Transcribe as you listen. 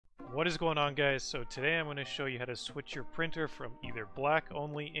What is going on, guys? So today I'm going to show you how to switch your printer from either black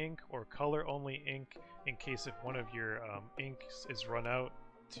only ink or color only ink in case if one of your inks is run out,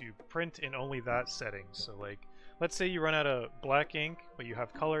 to print in only that setting. So like, let's say you run out of black ink but you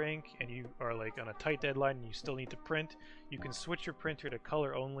have color ink and you are like on a tight deadline and you still need to print, you can switch your printer to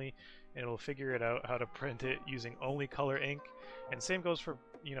color only and it'll figure it out how to print it using only color ink. And same goes for,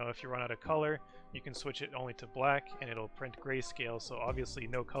 you know, if you run out of color, you can switch it only to black and it'll print grayscale. So obviously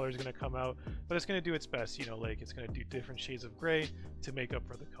no color is going to come out, but it's going to do its best, you know, like it's going to do different shades of gray to make up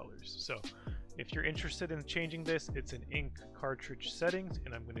for the colors. So if you're interested in changing this, it's in ink cartridge settings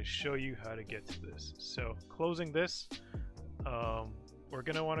and I'm going to show you how to get to this. So closing this, we're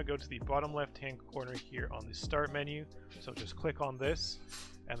going to want to go to the bottom left hand corner here on the start menu. So just click on this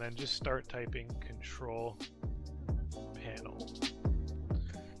and then just start typing control panel.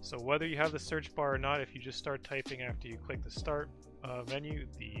 So whether you have the search bar or not, if you just start typing after you click the start menu,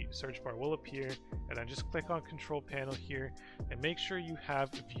 the search bar will appear, and then just click on control panel here and make sure you have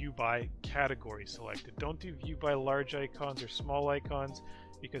view by category selected. Don't do view by large icons or small icons,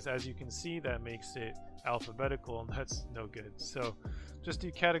 because as you can see that makes it alphabetical and that's no good. So just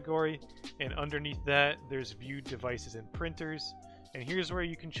do category, and underneath that there's view devices and printers, and here's where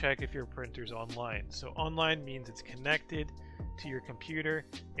you can check if your printer's online. So online means it's connected to your computer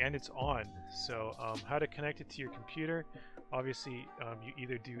and it's on. So how to connect it to your computer, obviously you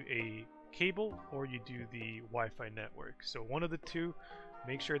either do a cable or you do the Wi-Fi network. So one of the two,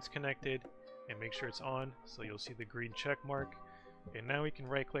 make sure it's connected and make sure it's on, so you'll see the green check mark. And now we can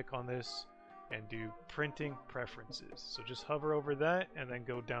right click on this and do printing preferences. So just hover over that and then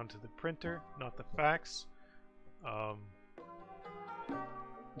go down to the printer, not the fax.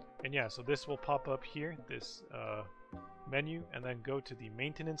 And yeah, so this will pop up here, this menu, and then go to the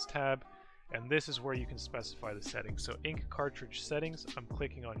maintenance tab, and this is where you can specify the settings. So ink cartridge settings, I'm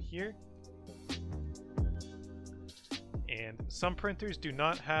clicking on here. And some printers do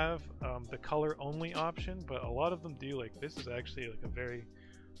not have the color only option, but a lot of them do. Like this is actually like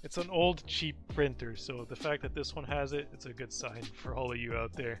it's an old cheap printer, so the fact that this one has it, it's a good sign for all of you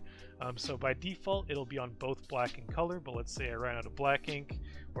out there. So by default it'll be on both black and color, but let's say I ran out of black ink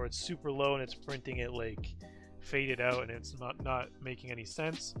or it's super low and it's printing it like faded out and it's not making any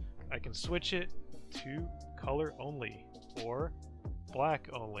sense, I can switch it to color only or black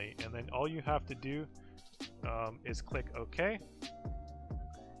only, and then all you have to do is click OK,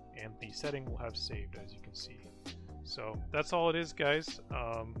 and the setting will have saved, as you can see. So that's all it is, guys.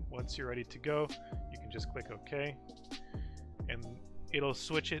 Once you're ready to go, you can just click OK and it'll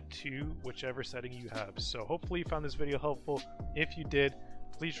switch it to whichever setting you have. So hopefully you found this video helpful. If you did,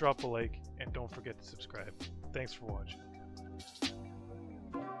 please drop a like and don't forget to subscribe. Thanks for watching.